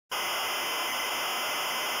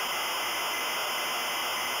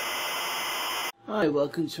Hi,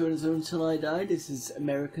 welcome to another Until I Die. This is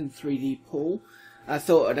American 3D Pool. I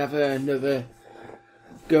thought I'd have another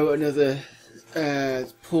go at another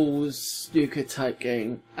pool snooker type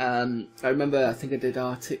game. I remember I think I did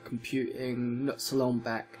Arctic Computing not so long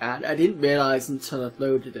back, and I didn't realise until I'd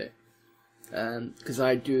loaded it, because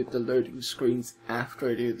I do the loading screens after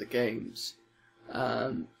I do the games.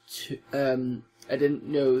 I didn't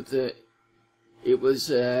know that it was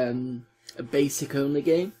a basic only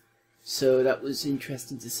game. So that was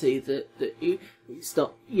interesting to see that it's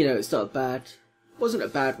not, it's not a bad, wasn't a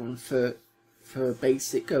bad one for a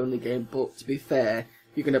basic only game. But to be fair,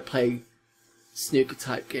 if you're gonna play snooker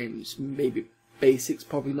type games, maybe basic's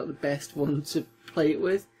probably not the best one to play it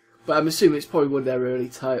with. But I'm assuming it's probably one of their early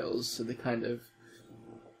titles, so they kind of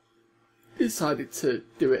decided to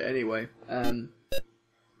do it anyway.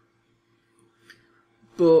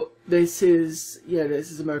 But this is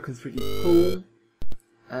American 3D Pool.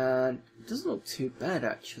 And it doesn't look too bad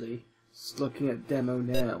actually. Just looking at the demo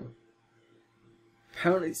now.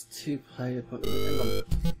 Apparently it's 2-player, but hang on.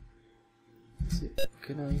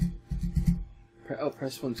 Can I?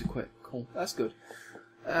 Press 1 to quit. Cool, that's good.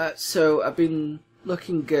 So I've been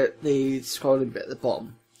looking at the scrolling bit at the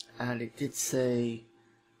bottom, and it did say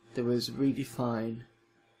there was redefine,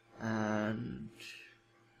 and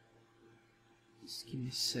just give me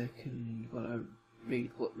a second while I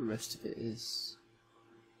read what the rest of it is.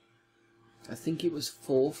 I think it was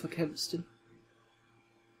 4 for Kempston.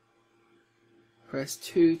 Press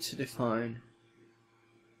 2 to define.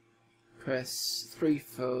 Press 3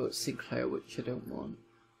 for Sinclair, which I don't want.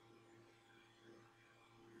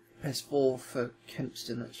 Press 4 for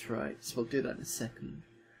Kempston, that's right. So we'll do that in a second.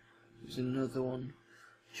 There's another one.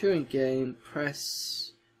 During game,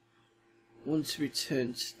 press 1 to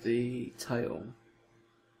return to the title.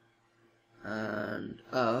 And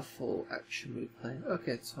R for action replay.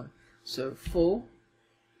 Okay, it's fine. So 4,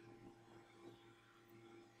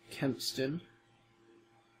 Kempston,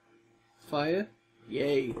 fire,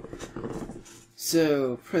 yay.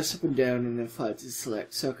 So press up and down and then fire to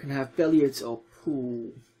select. So I can have billiards or pool.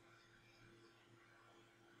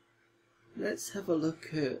 Let's have a look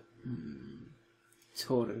at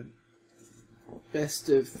tournament. Best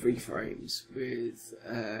of 3 frames with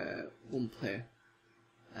 1 player.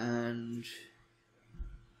 And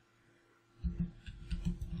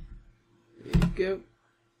there you go.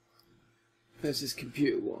 Versus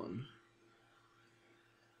computer 1.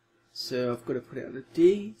 So I've got to put it on a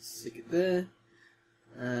D, stick it there,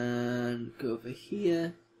 and go over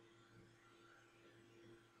here.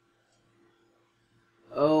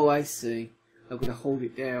 Oh, I see. I'm going to hold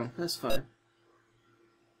it down. That's fine.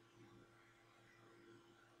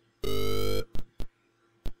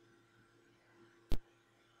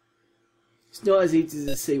 It's not as easy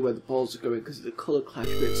to see where the balls are going because of the colour clash,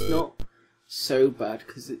 but it's not so bad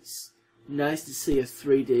because it's nice to see a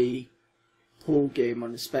 3D pool game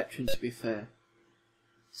on the Spectrum, to be fair.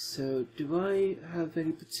 So do I have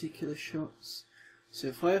any particular shots? So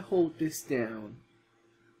if I hold this down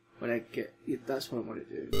when I get, yeah, that's what I want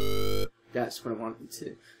to do. That's what I want it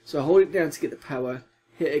to. So I hold it down to get the power,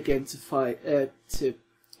 hit again to fight to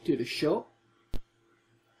do the shot,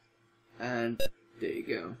 and there you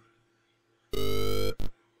go.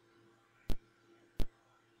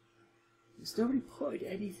 There's nobody putting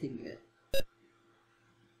anything yet.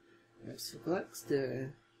 Right, so black's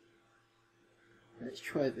there. Let's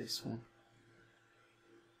try this one.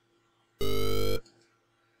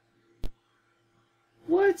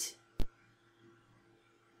 What?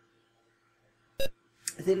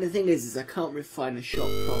 I think the thing is I can't refine a shot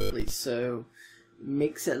properly, so it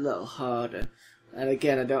makes it a little harder. And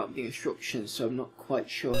again, I don't have the instructions, so I'm not quite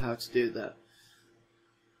sure how to do that.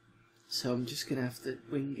 So I'm just gonna have to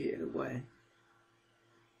wing it in a way.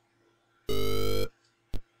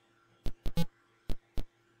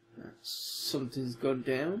 Something's gone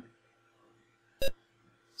down.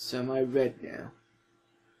 So am I red now?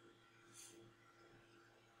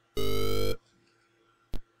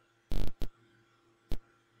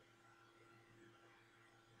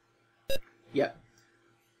 Yep.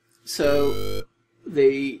 So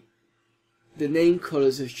the name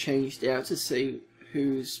colours have changed out to see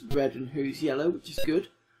who's red and who's yellow, which is good.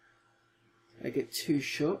 I get 2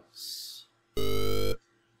 shots.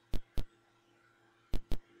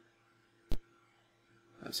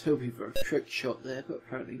 I was hoping for a trick shot there, but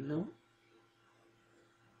apparently not.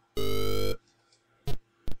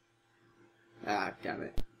 Ah, damn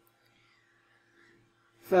it.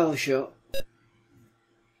 Foul shot.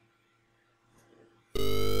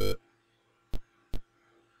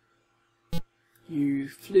 You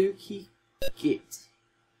fluky git.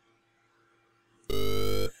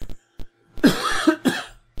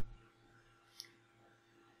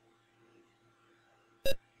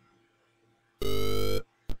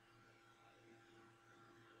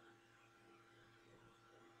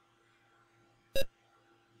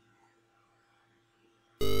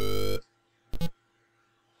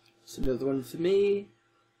 another one for me.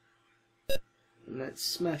 And let's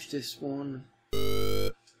smash this one,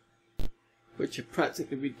 which I'll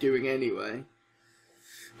practically be doing anyway.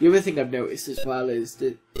 The other thing I've noticed as well is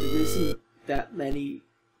that there isn't that many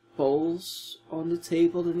bowls on the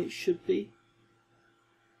table than it should be.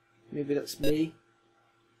 Maybe that's me.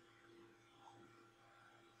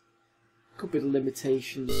 Could be the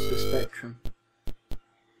limitations to the spectrum.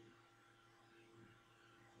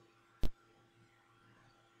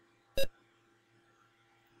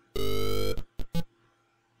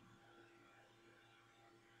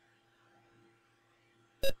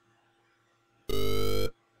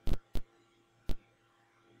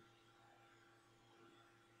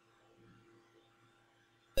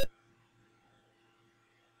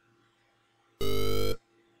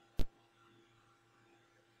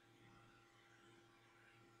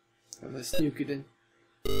 Am I snookered in?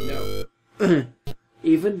 No.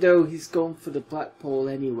 Even though he's gone for the black ball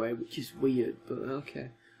anyway, which is weird, but okay.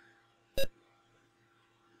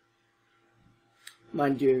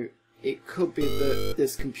 Mind you, it could be that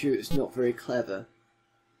this computer's not very clever.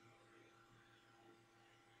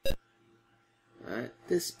 Alright,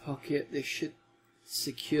 this pocket, this should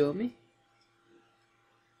secure me.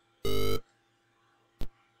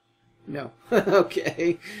 No.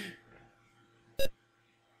 Okay.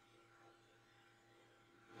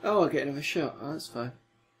 Oh, I'll get another shot. Oh, that's fine.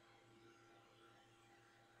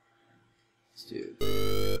 Let's do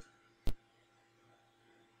it.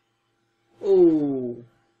 Oh,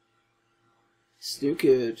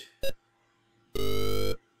 snookered.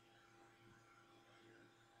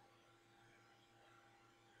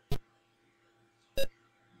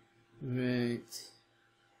 Right.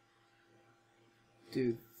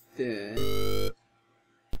 Do that.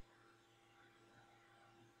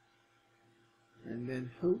 And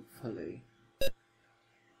then hopefully I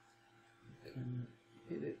can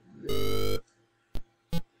hit it there.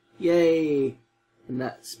 Yay! And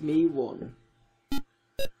that's me one.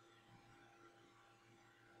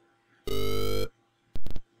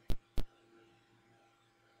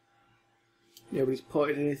 Nobody's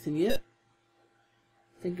potted anything yet.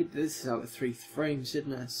 I think this is out of 3 frames,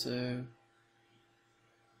 isn't it? So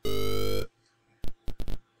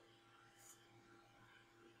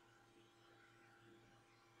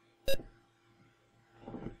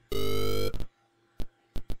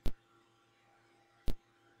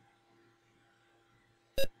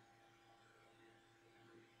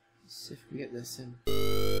see if we can get this in.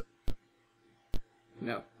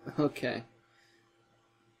 No. Okay.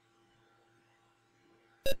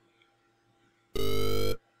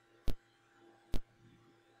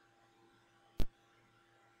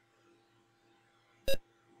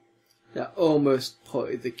 That almost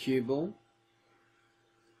potted the cue ball.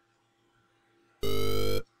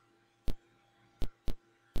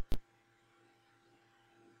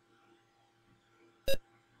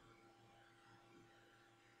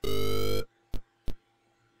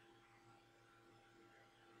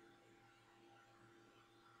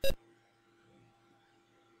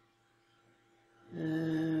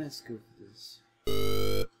 Let's go for this.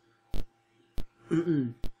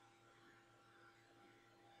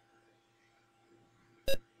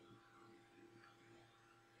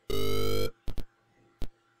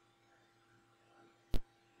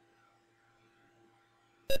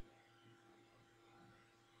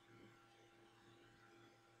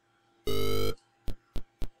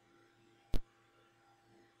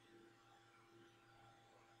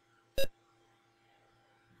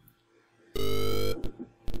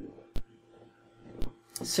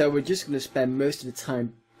 So we're just going to spend most of the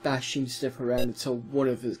time bashing stuff around until one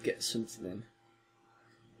of us gets something in.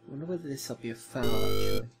 I wonder whether this will be a foul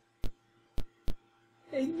actually.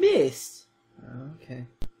 It missed! Oh, okay.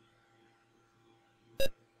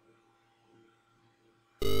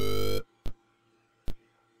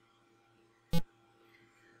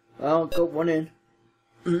 Well, got one in.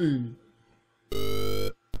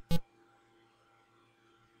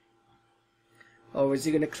 Oh, is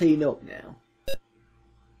he going to clean up now?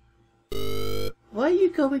 Why are you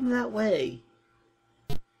going that way?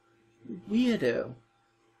 Weirdo.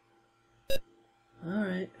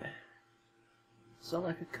 Alright. It's not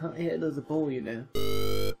like I can't hit another ball, you know.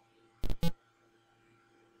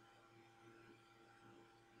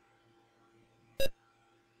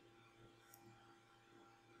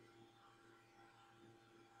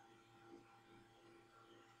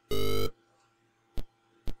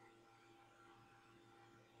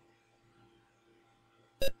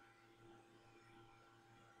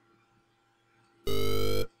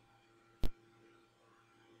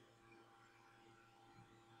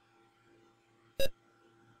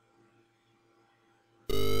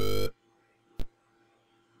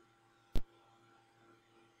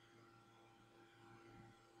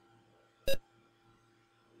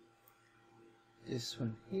 This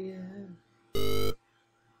one here.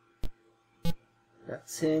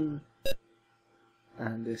 That's in.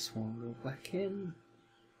 And this one will go back in.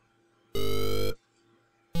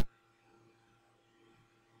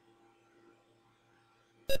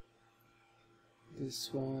 This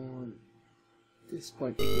one. This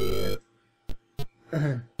point here.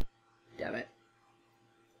 Damn it.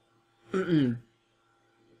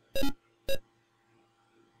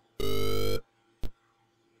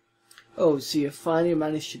 Oh, so you finally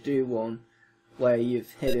managed to do one where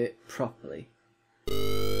you've hit it properly.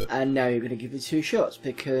 And now you're going to give it 2 shots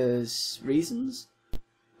because reasons?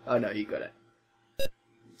 Oh no, you got it.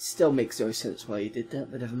 Still makes no sense why you did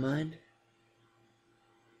that, but never mind.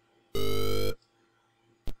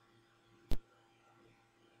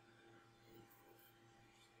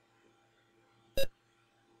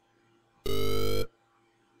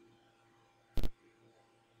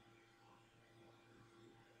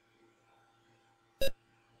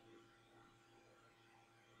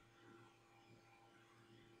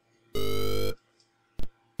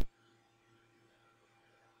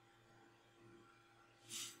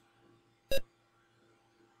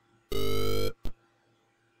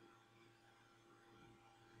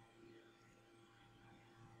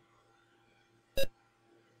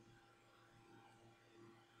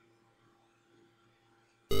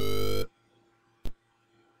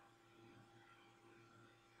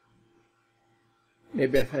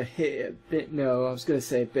 Maybe if I hit it a bit, no, I was going to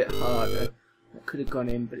say a bit harder. That could have gone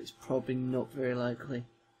in, but it's probably not very likely.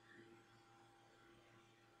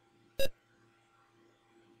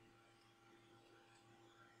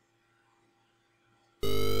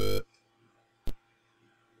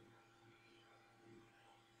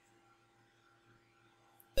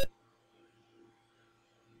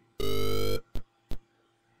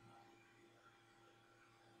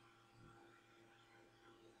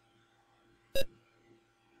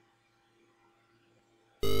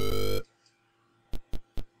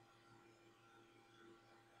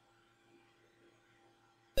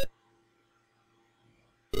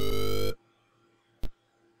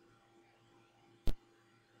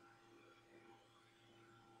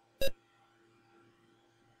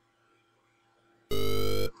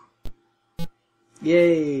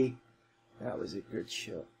 Yay! That was a good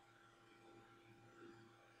shot.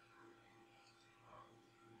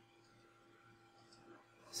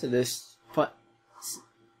 So this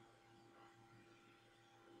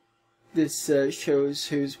shows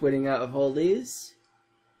who's winning out of all these.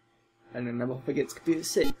 And then I'm up against computer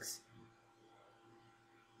 6.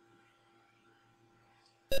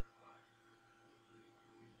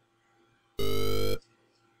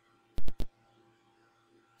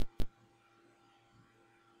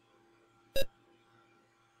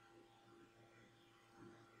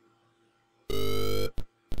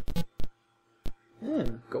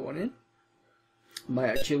 Go on in.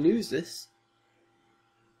 Might actually lose this.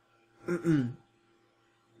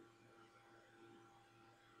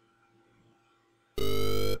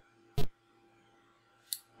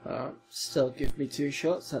 Still give me 2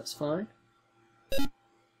 shots, that's fine.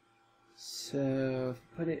 So,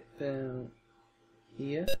 put it down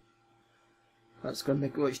here. That's going to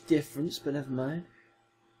make much difference, but never mind.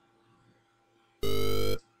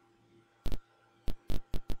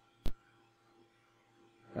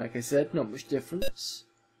 Like I said, not much difference.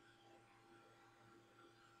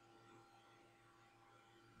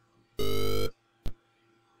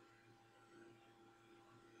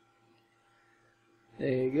 There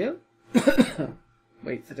you go.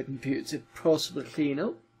 Wait for the computer to possibly clean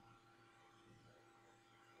up.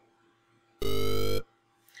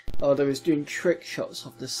 Although it's doing trick shots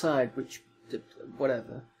off the side, which,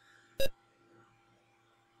 whatever.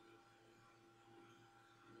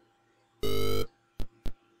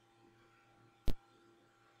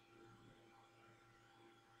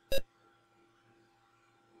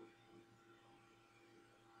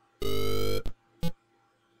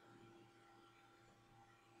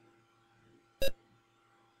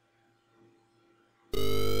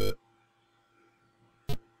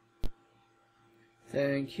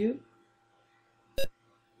 Thank you.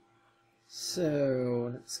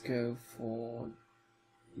 So let's go for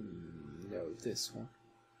no, this one.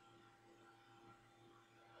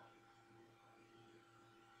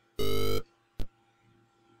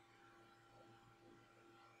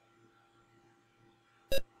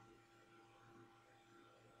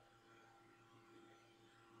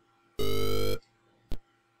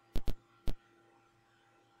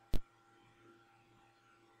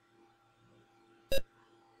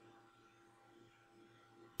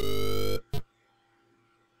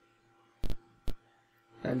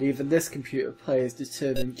 And even this computer player is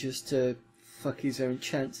determined just to fuck his own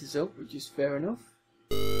chances up, which is fair enough.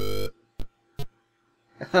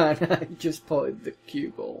 And I just potted the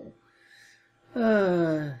cue ball.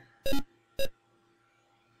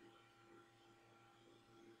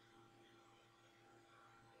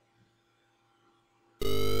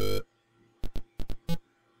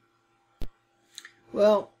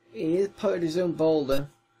 Well, he potted his own boulder.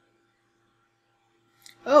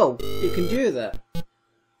 Oh, you can do that.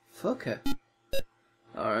 Fucker.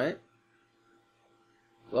 Alright.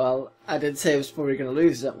 Well, I did say I was probably going to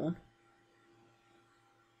lose that one.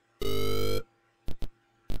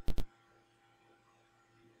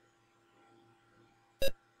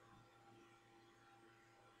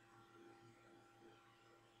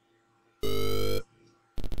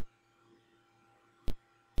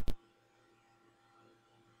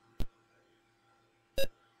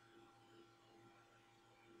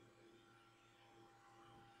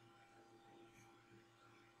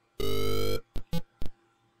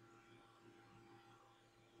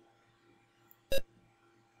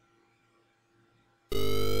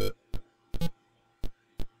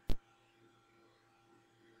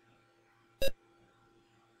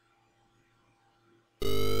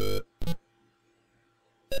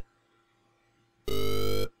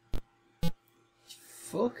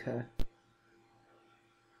 Fucker.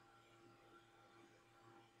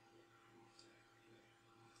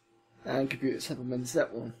 And computer supplements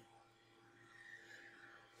that one.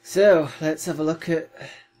 So, let's have a look at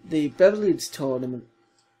the billiards tournament.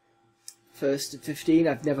 First to 15,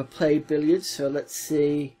 I've never played billiards, so let's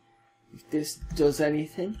see if this does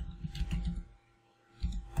anything.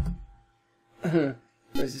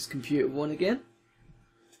 Where's this computer one again?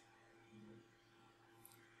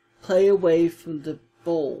 Play away from the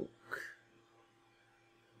bulk.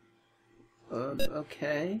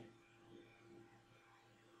 Okay.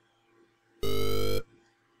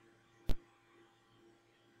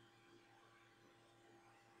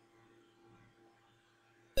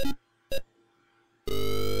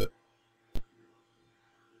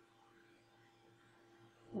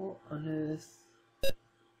 What on earth?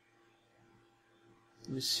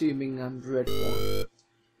 I'm assuming I'm red one.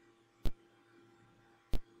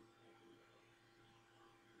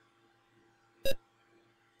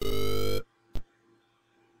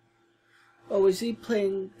 Oh, is he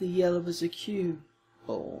playing the yellow as a cue?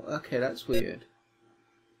 Oh, okay, that's weird.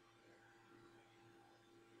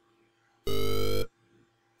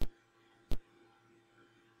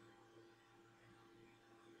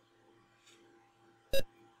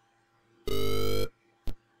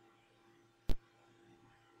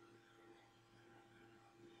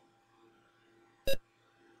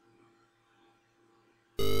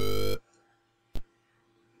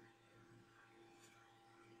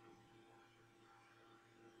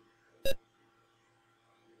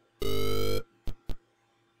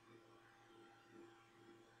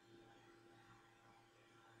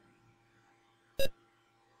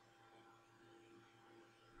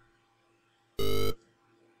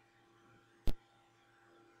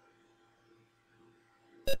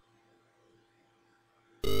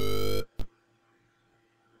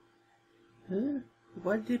 Huh?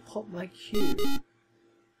 Why did he pop my cue?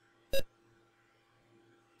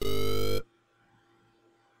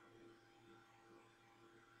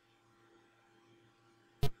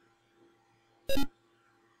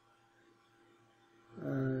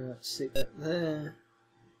 Let's stick that there.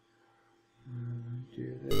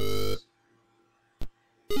 Do this.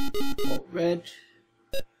 Pop red.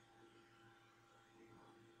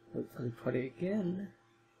 Hopefully put it again.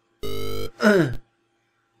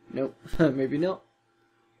 Nope, maybe not.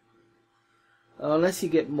 Unless you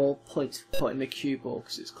get more points for putting the cue ball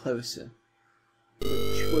because it's closer.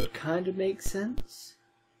 Which would kind of make sense.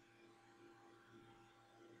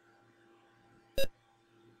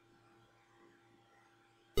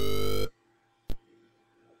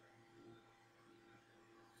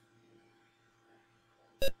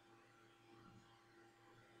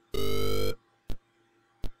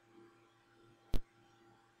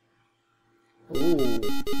 Ooh,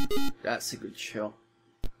 that's a good shot.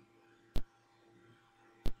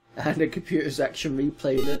 And the computer's actually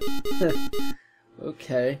replayed it.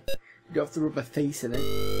 Okay, you don't have to rub a face in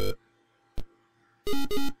it.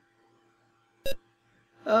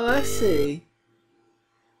 Oh, I see.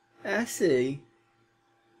 I see.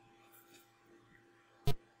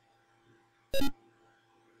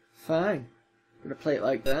 Fine. I'm gonna play it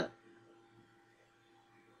like that.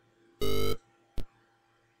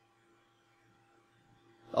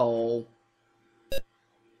 Oh.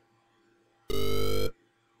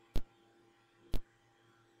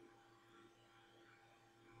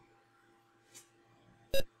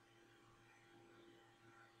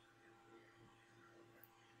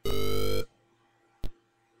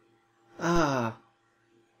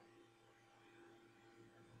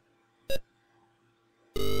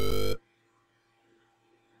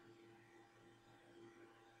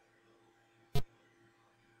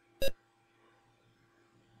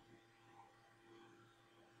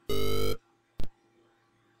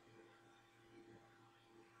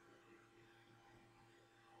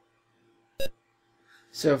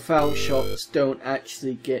 So foul shots don't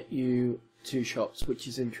actually get you 2 shots, which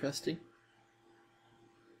is interesting.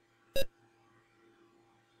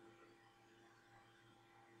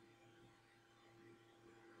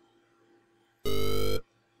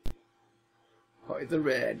 Pot the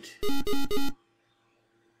red.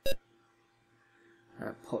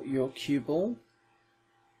 Pot your cue ball.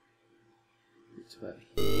 It's about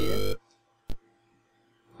here.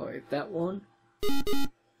 Potted that one.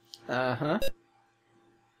 Uh-huh.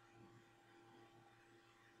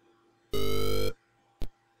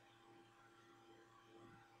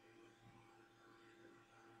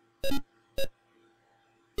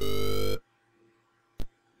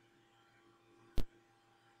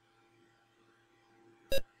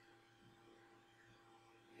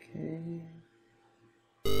 Okay.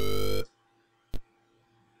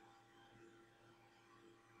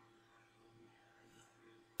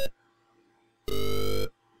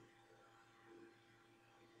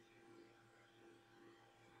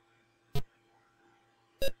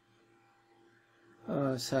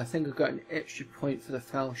 So I think I got an extra point for the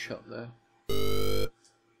foul shot though.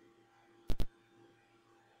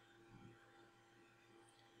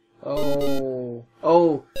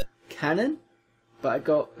 Oh, cannon? But I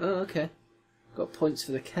got, okay. Got points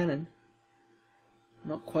for the cannon.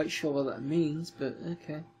 Not quite sure what that means, but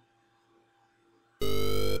okay.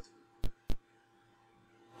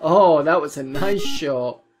 Oh, that was a nice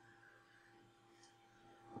shot.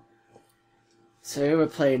 So who we're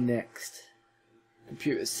playing next?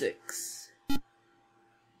 Computer 6.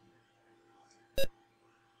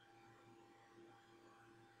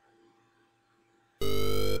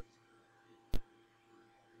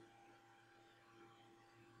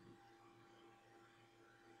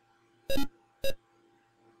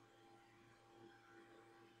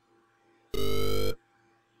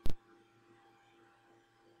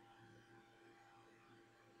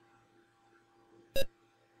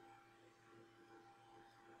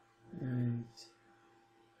 And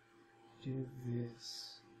do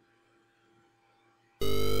this.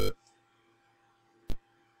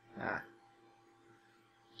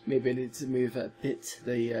 Maybe I need to move a bit to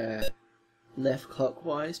the left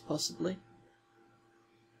clockwise, possibly.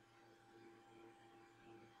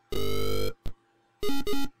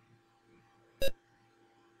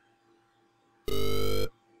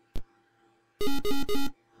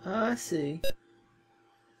 I see.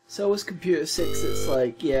 So was computer 6, it's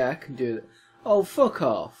like, yeah, I can do it. Oh, fuck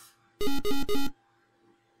off.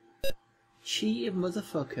 Cheated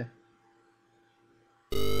motherfucker.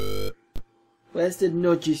 Where's the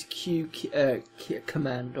nudges Q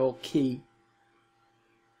command or key?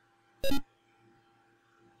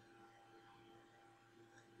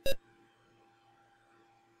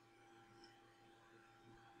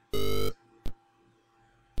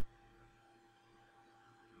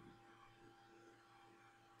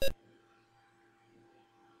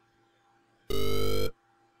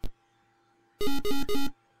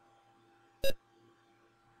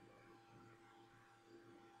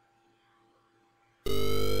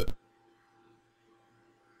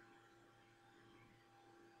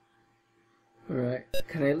 Alright,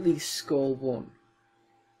 can I at least score 1?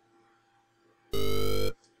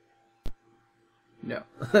 No.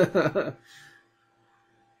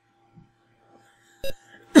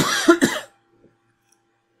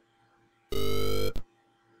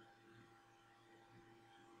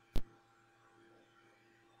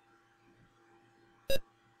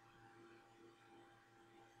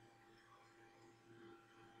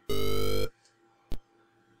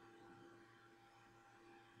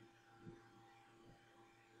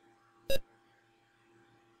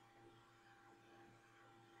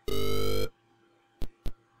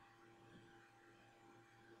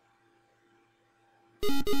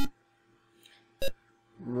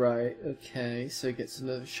 Right, okay, so he gets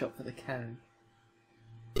another shot for the cannon.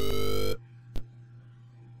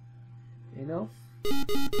 Enough?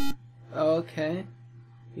 Oh, okay.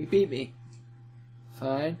 You beat me.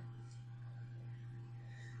 Fine.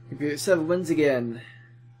 Computer 7 wins again.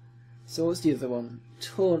 So what's the other one?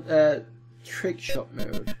 Trick shot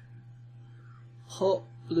mode. Hot,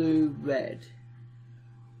 blue, red.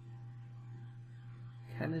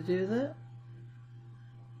 Can I do that?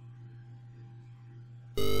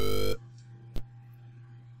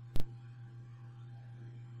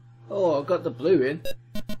 Oh, I got the blue in.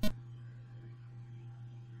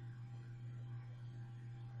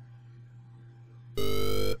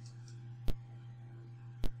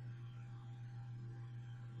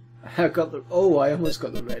 I got the. Oh, I almost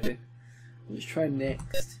got the red in. Let's try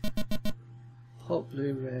next. Hot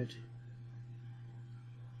blue, red.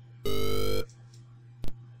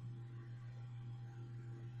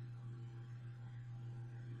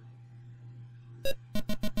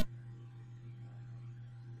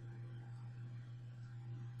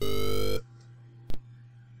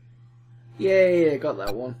 Yeah, got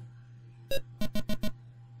that one.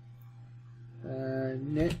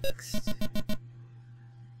 Next.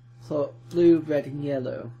 So, blue, red and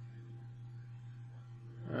yellow.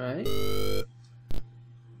 Alright.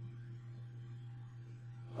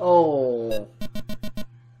 Oh.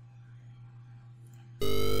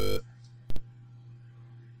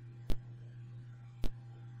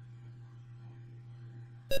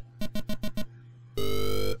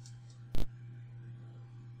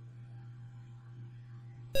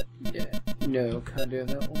 Yeah, no, can't do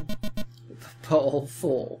that one. Put all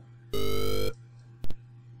four.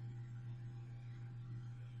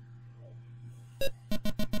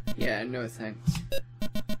 Yeah, no thanks.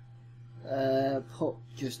 Put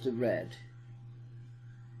just a red.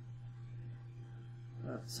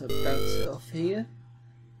 So bounce it off here.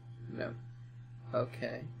 No.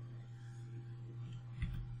 Okay.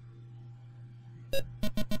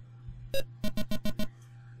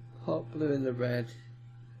 Put blue in the red.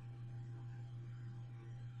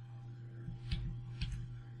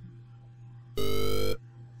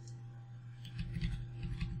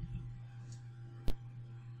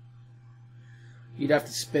 You'd have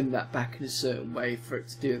to spin that back in a certain way for it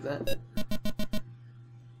to do that.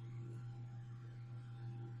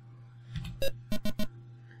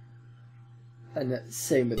 And that's the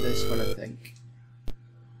same with this one, I think.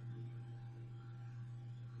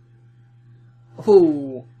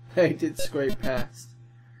 Oh, I did scrape past.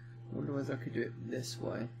 I wonder whether I could do it this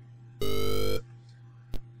way.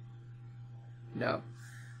 No,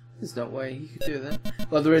 there's no way you could do that.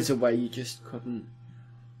 Well, there is a way, you just couldn't.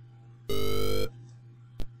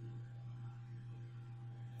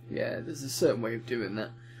 Yeah, there's a certain way of doing that.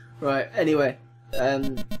 Right, anyway,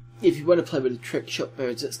 if you want to play with the trick shot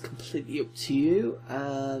modes, it's completely up to you.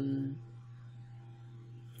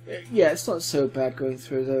 Yeah, it's not so bad going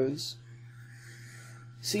through those.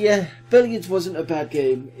 So yeah, Billiards wasn't a bad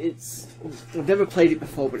game. I've never played it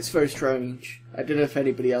before, but it's very strange. I don't know if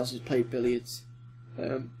anybody else has played Billiards.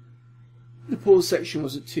 The pool section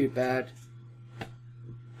wasn't too bad.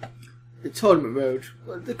 The tournament mode,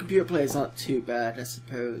 well, the computer players aren't too bad, I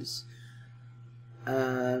suppose.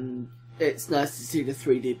 And it's nice to see the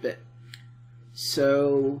 3D bit.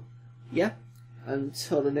 So, yeah,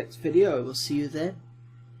 until the next video, I will see you then.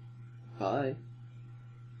 Bye.